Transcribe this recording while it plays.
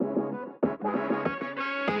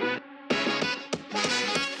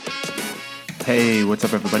Hey, what's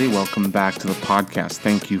up, everybody? Welcome back to the podcast.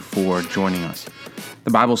 Thank you for joining us. The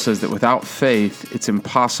Bible says that without faith, it's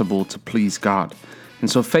impossible to please God. And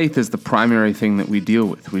so faith is the primary thing that we deal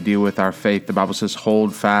with. We deal with our faith. The Bible says,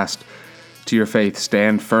 hold fast to your faith,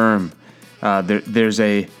 stand firm. There's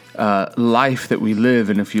a life that we live,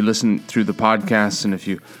 and if you listen through the podcasts and if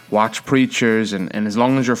you watch preachers, and as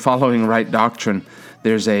long as you're following right doctrine,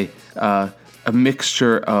 there's a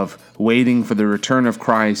mixture of waiting for the return of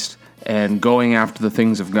Christ and going after the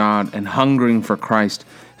things of God and hungering for Christ.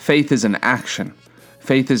 Faith is an action.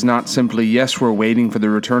 Faith is not simply, yes, we're waiting for the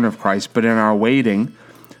return of Christ, but in our waiting,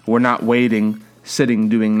 we're not waiting, sitting,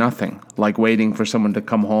 doing nothing, like waiting for someone to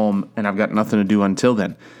come home and I've got nothing to do until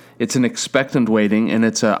then. It's an expectant waiting, and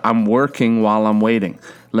it's I'm working while I'm waiting.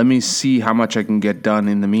 Let me see how much I can get done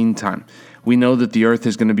in the meantime. We know that the earth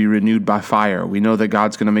is going to be renewed by fire. We know that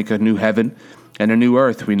God's going to make a new heaven and a new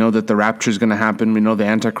earth. We know that the rapture is going to happen. We know the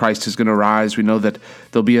Antichrist is going to rise. We know that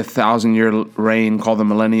there'll be a 1,000-year reign called the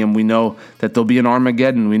millennium. We know that there'll be an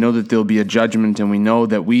Armageddon. We know that there'll be a judgment, and we know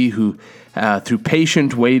that we who, through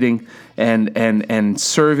patient waiting and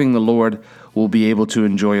serving the Lord, will be able to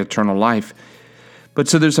enjoy eternal life. But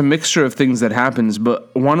so there's a mixture of things that happens.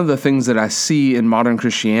 But one of the things that I see in modern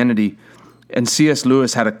Christianity, and C.S.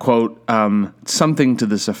 Lewis had a quote, something to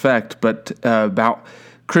this effect, but about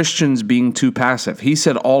Christians being too passive. He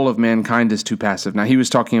said all of mankind is too passive. Now, he was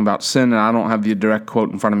talking about sin, and I don't have the direct quote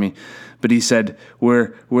in front of me, but he said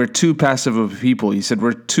we're too passive of people. He said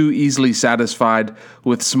we're too easily satisfied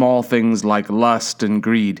with small things like lust and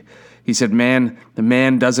greed. He said the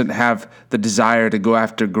man doesn't have the desire to go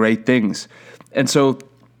after great things. And so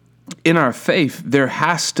in our faith, there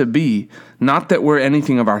has to be, not that we're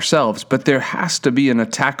anything of ourselves, but there has to be an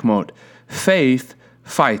attack mode. Faith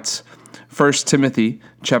fights. 1 Timothy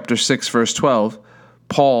chapter 6, verse 12,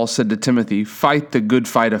 Paul said to Timothy, fight the good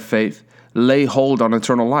fight of faith, lay hold on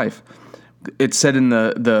eternal life. It said in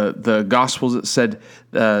the Gospels, it said,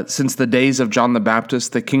 since the days of John the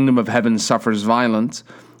Baptist, the kingdom of heaven suffers violence,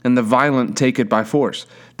 and the violent take it by force.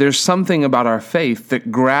 There's something about our faith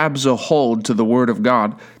that grabs a hold to the Word of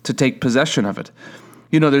God to take possession of it.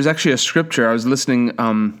 You know, there's actually a scripture, I was listening,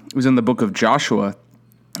 it was in the book of Joshua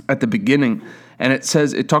at the beginning, and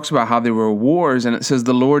it talks about how there were wars, and it says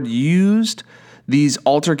the Lord used these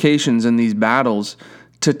altercations and these battles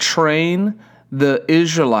to train the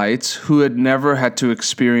Israelites who had never had to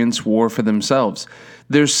experience war for themselves.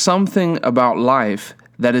 There's something about life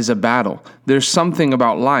that is a battle. There's something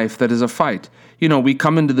about life that is a fight. You know, we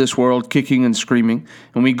come into this world kicking and screaming,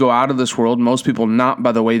 and we go out of this world, most people not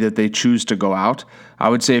by the way that they choose to go out. I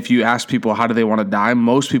would say if you ask people how do they want to die,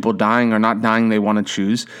 most people dying are not dying they want to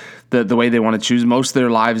choose, the way they want to choose. Most of their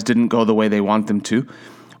lives didn't go the way they want them to.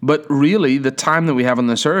 But really, the time that we have on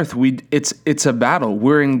this earth, it's a battle.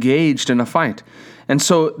 We're engaged in a fight. And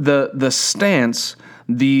so the stance,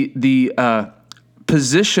 the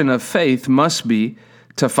position of faith must be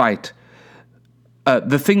to fight.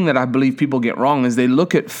 The thing that I believe people get wrong is they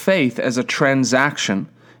look at faith as a transaction,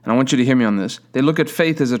 and I want you to hear me on this. They look at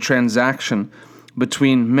faith as a transaction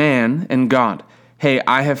between man and God. Hey,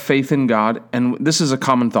 I have faith in God, and this is a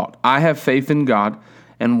common thought. I have faith in God,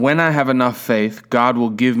 and when I have enough faith, God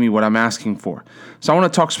will give me what I'm asking for. So I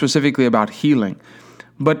want to talk specifically about healing.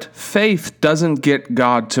 But faith doesn't get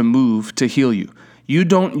God to move to heal you. You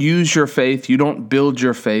don't use your faith, you don't build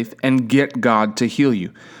your faith and get God to heal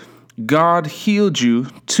you. God healed you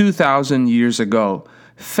 2,000 years ago.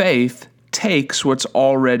 Faith takes what's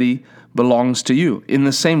already belongs to you. In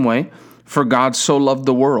the same way, for God so loved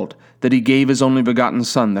the world that he gave his only begotten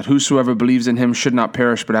Son, that whosoever believes in him should not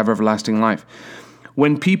perish but have everlasting life.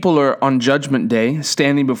 When people are on Judgment Day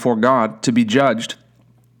standing before God to be judged,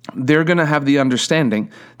 they're going to have the understanding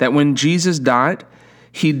that when Jesus died,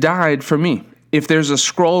 he died for me. If there's a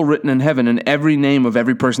scroll written in heaven and every name of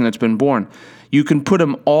every person that's been born, you can put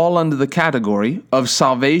them all under the category of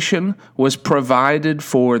salvation was provided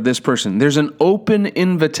for this person. There's an open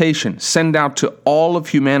invitation sent out to all of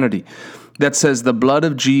humanity that says the blood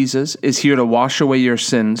of Jesus is here to wash away your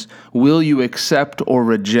sins. Will you accept or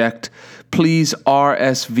reject? Please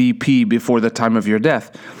RSVP before the time of your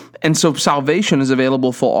death. And so salvation is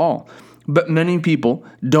available for all. But many people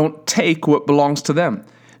don't take what belongs to them.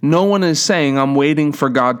 No one is saying, I'm waiting for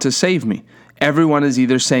God to save me. Everyone is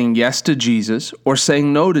either saying yes to Jesus or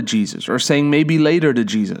saying no to Jesus or saying maybe later to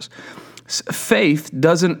Jesus. Faith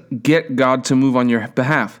doesn't get God to move on your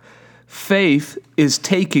behalf. Faith is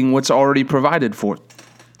taking what's already provided for.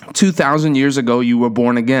 2,000 years ago, you were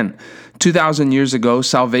born again. 2,000 years ago,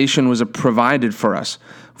 salvation was provided for us.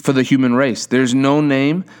 for the human race. There's no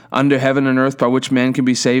name under heaven and earth by which man can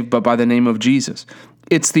be saved but by the name of Jesus.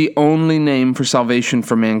 It's the only name for salvation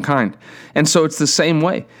for mankind. And so it's the same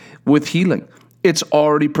way with healing. It's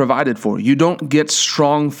already provided for. You don't get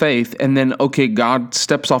strong faith and then, okay, God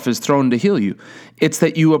steps off his throne to heal you. It's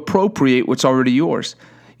that you appropriate what's already yours.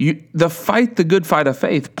 Fight the good fight of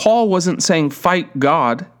faith. Paul wasn't saying fight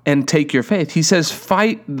God and take your faith. He says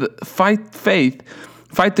fight the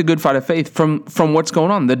good fight of faith from what's going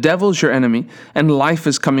on. The devil's your enemy, and life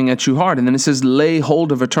is coming at you hard. And then it says, lay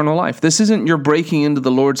hold of eternal life. This isn't you're breaking into the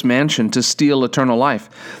Lord's mansion to steal eternal life.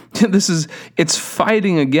 It's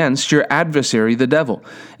fighting against your adversary, the devil.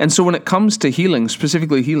 And so when it comes to healing,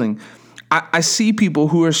 specifically healing, I see people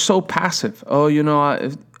who are so passive.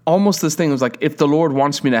 Almost this thing is like, if the Lord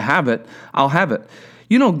wants me to have it, I'll have it.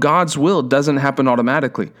 God's will doesn't happen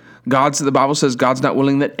automatically. The Bible says God's not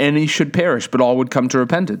willing that any should perish, but all would come to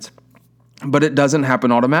repentance. But it doesn't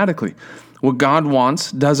happen automatically. What God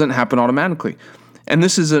wants doesn't happen automatically. And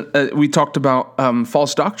this is we talked about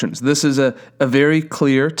false doctrines. This is a very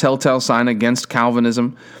clear telltale sign against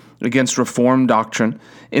Calvinism, against Reformed doctrine,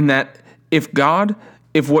 in that if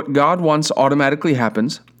what God wants automatically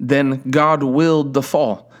happens, then God willed the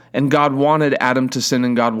fall. And God wanted Adam to sin,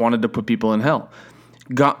 and God wanted to put people in hell.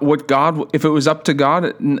 If it was up to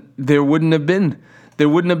God, there wouldn't have been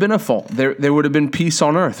a fall. There would have been peace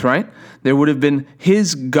on earth, right? There would have been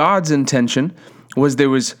God's intention was there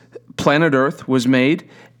was planet Earth was made,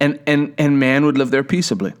 and man would live there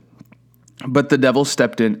peaceably. But the devil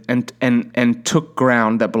stepped in and took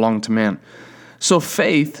ground that belonged to man. So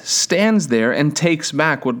faith stands there and takes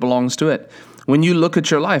back what belongs to it. When you look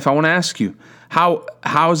at your life, I want to ask you,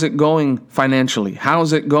 how's it going financially?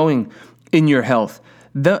 How's it going in your health?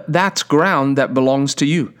 That's ground that belongs to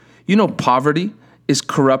you. Poverty is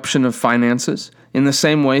corruption of finances. In the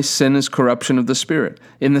same way, sin is corruption of the spirit.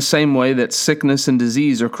 In the same way that sickness and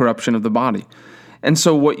disease are corruption of the body. And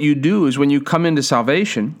so what you do is when you come into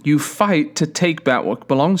salvation, you fight to take back what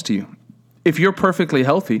belongs to you. If you're perfectly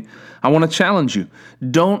healthy, I want to challenge you.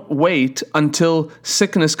 Don't wait until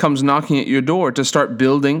sickness comes knocking at your door to start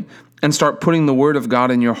building and start putting the word of God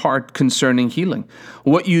in your heart concerning healing.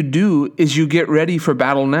 What you do is you get ready for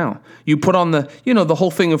battle now. You put on the whole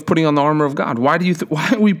thing of putting on the armor of God. Why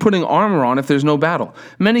are we putting armor on if there's no battle?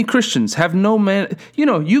 Many Christians have no man.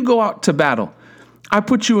 You go out to battle. I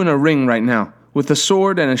put you in a ring right now with a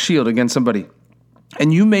sword and a shield against somebody,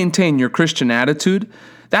 and you maintain your Christian attitude.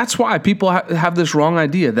 That's why people have this wrong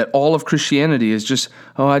idea that all of Christianity is just,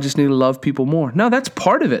 I just need to love people more. No, that's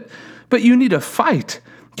part of it. But you need to fight.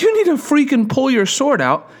 You need to freaking pull your sword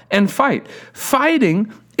out and fight.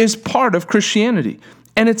 Fighting is part of Christianity.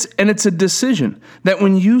 And it's a decision that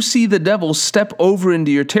when you see the devil step over into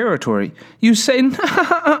your territory, you say,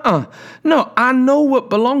 no, I know what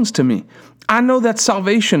belongs to me. I know that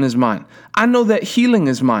salvation is mine. I know that healing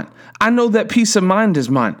is mine. I know that peace of mind is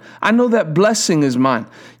mine. I know that blessing is mine.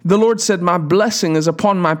 The Lord said, my blessing is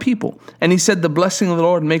upon my people. And he said, the blessing of the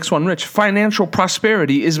Lord makes one rich. Financial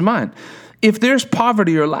prosperity is mine. If there's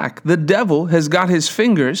poverty or lack, the devil has got his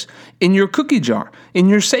fingers in your cookie jar, in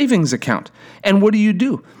your savings account. And what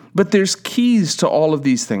do? But there's keys to all of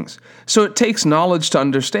these things. So it takes knowledge to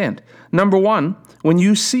understand. Number one, when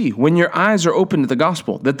your eyes are open to the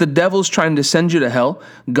gospel, that the devil's trying to send you to hell,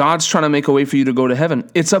 God's trying to make a way for you to go to heaven,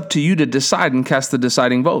 it's up to you to decide and cast the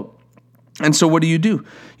deciding vote. And so what do?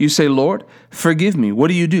 You say, Lord, forgive me. What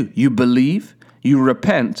do? You believe, you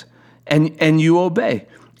repent, and you obey.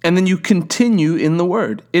 And then you continue in the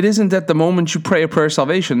word. It isn't that the moment you pray a prayer of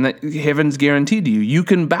salvation that heaven's guaranteed to you. You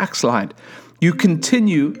can backslide. You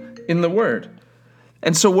continue in the word.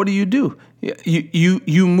 And so what do?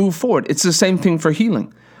 You move forward. It's the same thing for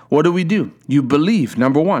healing. What do? You believe,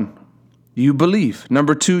 number one. You believe.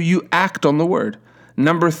 Number two, you act on the word.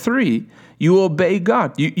 Number three, you obey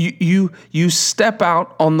God. You step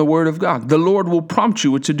out on the word of God. The Lord will prompt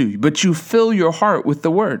you what to do, but you fill your heart with the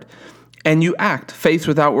word. And you act. Faith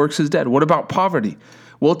without works is dead. What about poverty?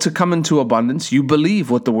 Well, to come into abundance, you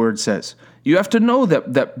believe what the word says. You have to know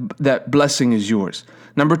that blessing is yours.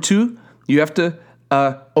 Number two, you have to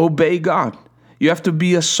obey God. You have to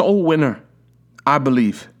be a soul winner, I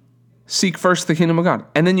believe. Seek first the kingdom of God.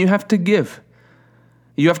 And then you have to give.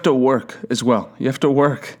 You have to work as well. You have to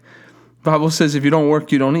work. The Bible says if you don't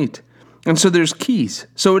work, you don't eat. And so there's keys.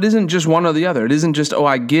 So it isn't just one or the other. It isn't just,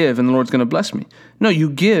 I give and the Lord's going to bless me. No,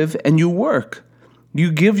 you give and you work.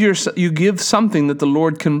 You give something that the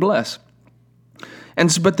Lord can bless.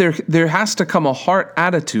 But there has to come a heart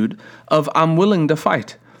attitude of I'm willing to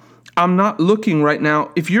fight. I'm not looking right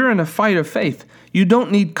now. If you're in a fight of faith, you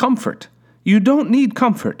don't need comfort. You don't need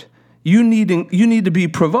comfort. You need to be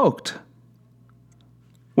provoked.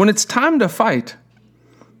 When it's time to fight,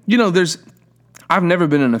 I've never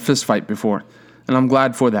been in a fist fight before, and I'm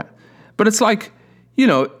glad for that. But it's like,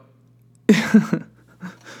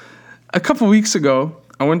 a couple weeks ago,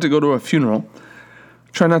 I went to go to a funeral.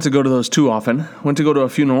 Try not to go to those too often. Went to go to a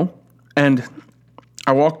funeral, and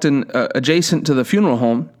I walked in. Adjacent to the funeral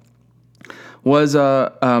home was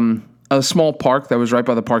a small park that was right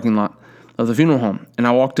by the parking lot of the funeral home. And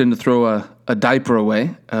I walked in to throw a diaper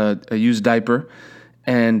away, a used diaper.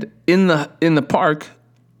 And in the park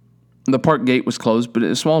gate was closed, but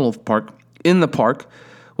it's a small little park. In the park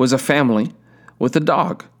was a family with a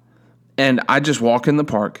dog. And I just walk in the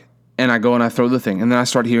park, and I go and I throw the thing. And then I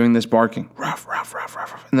start hearing this barking. Ruff, ruff, ruff,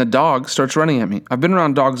 ruff, ruff. And the dog starts running at me. I've been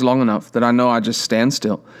around dogs long enough that I know I just stand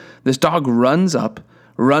still. This dog runs up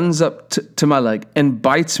to my leg and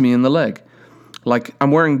bites me in the leg. Like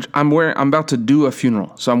I'm about to do a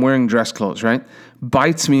funeral, so I'm wearing dress clothes, right?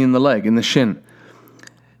 Bites me in the leg, in the shin.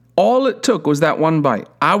 All it took was that one bite.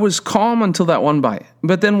 I was calm until that one bite.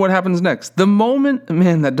 But then what happens next?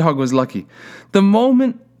 That dog was lucky. The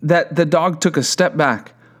moment that the dog took a step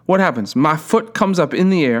back, what happens? My foot comes up in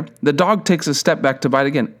the air. The dog takes a step back to bite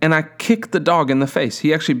again. And I kick the dog in the face.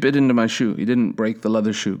 He actually bit into my shoe. He didn't break the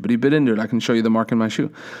leather shoe, but he bit into it. I can show you the mark in my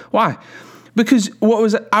shoe. Why? Because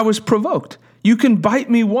I was provoked. You can bite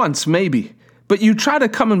me once, maybe, but you try to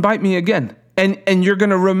come and bite me again. And you're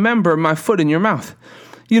going to remember my foot in your mouth.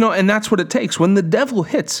 And that's what it takes. When the devil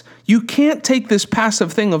hits, you can't take this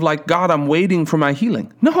passive thing of like, God, I'm waiting for my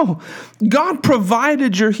healing. No, God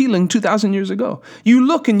provided your healing 2,000 years ago. You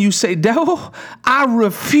look and you say, devil, I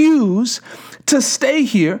refuse to stay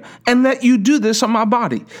here and let you do this on my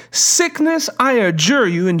body. Sickness, I adjure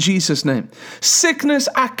you in Jesus' name. Sickness,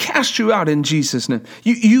 I cast you out in Jesus' name.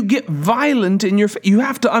 You get violent in your faith. You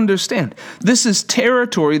have to understand, this is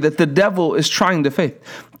territory that the devil is trying to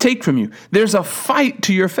take from you. There's a fight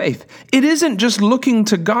to your faith. It isn't just looking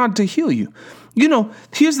to God to heal you.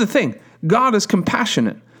 Here's the thing. God is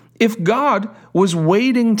compassionate. If God was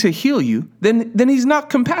waiting to heal you, then he's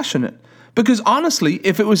not compassionate. Because honestly,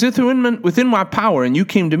 if it was within my power and you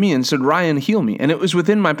came to me and said, Ryan, heal me, and it was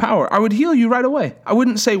within my power, I would heal you right away. I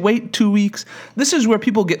wouldn't say, wait 2 weeks. This is where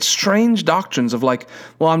people get strange doctrines of like,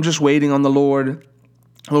 well, I'm just waiting on the Lord.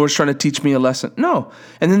 The Lord's trying to teach me a lesson. No.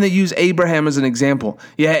 And then they use Abraham as an example.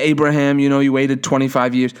 Yeah, Abraham, you waited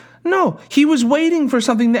 25 years. No, he was waiting for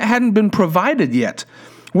something that hadn't been provided yet.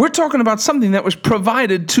 We're talking about something that was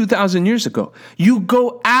provided 2,000 years ago. You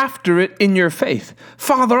go after it in your faith.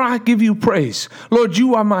 Father, I give you praise. Lord,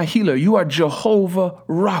 you are my healer. You are Jehovah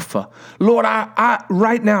Rapha. Lord, I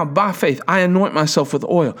right now, by faith, I anoint myself with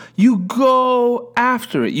oil. You go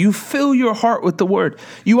after it. You fill your heart with the word.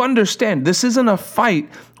 You understand this isn't a fight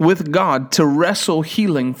with God to wrestle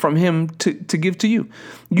healing from him to give to you.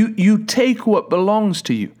 You take what belongs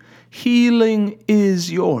to you. Healing is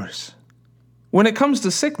yours. When it comes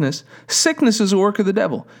to sickness is a work of the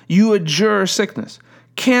devil. You adjure sickness.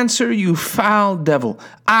 Cancer, you foul devil.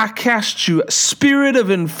 I cast you, spirit of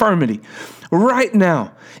infirmity. Right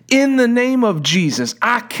now, in the name of Jesus,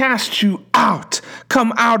 I cast you out.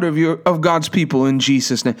 Come out of God's people in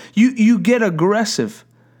Jesus' name. You get aggressive.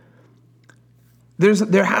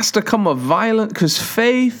 There has to come a violent, because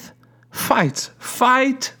faith fights.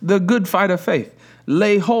 Fight the good fight of faith.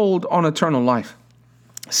 Lay hold on eternal life.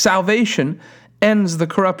 Salvation ends the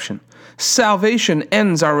corruption. Salvation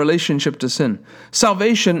ends our relationship to sin.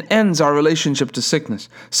 Salvation ends our relationship to sickness.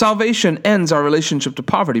 Salvation ends our relationship to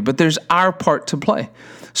poverty, but there's our part to play.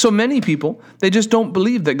 So many people, they just don't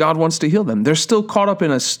believe that God wants to heal them. They're still caught up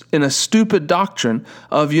in a stupid doctrine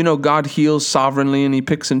of, God heals sovereignly and he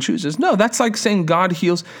picks and chooses. No, that's like saying God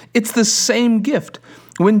heals. It's the same gift.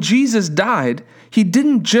 When Jesus died, he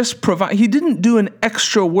didn't just provide, he didn't do an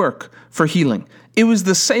extra work for healing. It was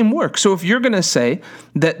the same work. So if you're going to say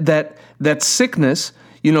that sickness,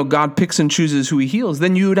 God picks and chooses who he heals,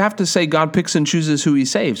 then you would have to say God picks and chooses who he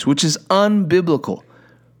saves, which is unbiblical.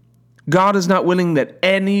 God is not willing that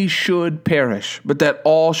any should perish, but that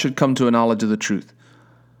all should come to a knowledge of the truth.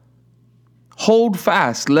 Hold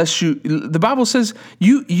fast, the Bible says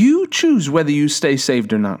you choose whether you stay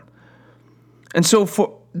saved or not. And so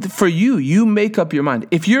for you make up your mind.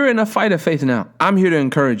 If you're in a fight of faith now, I'm here to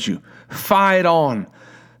encourage you. Fight on.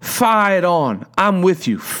 Fight on. I'm with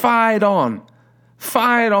you. Fight on.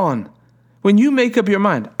 Fight on. When you make up your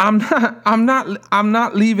mind, I'm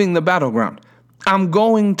not leaving the battleground. I'm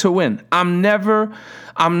going to win.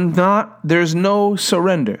 There's no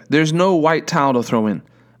surrender. There's no white towel to throw in.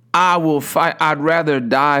 I will fight. I'd rather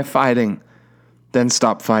die fighting than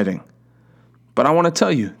stop fighting. But I want to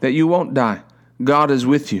tell you that you won't die. God is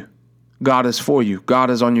with you. God is for you. God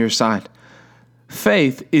is on your side.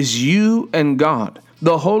 Faith is you and God.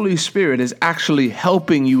 The Holy Spirit is actually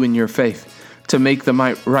helping you in your faith to make the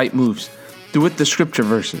right moves. With the scripture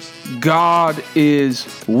verses, God is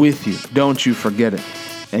with you. Don't you forget it.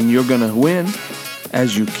 And you're going to win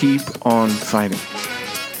as you keep on fighting.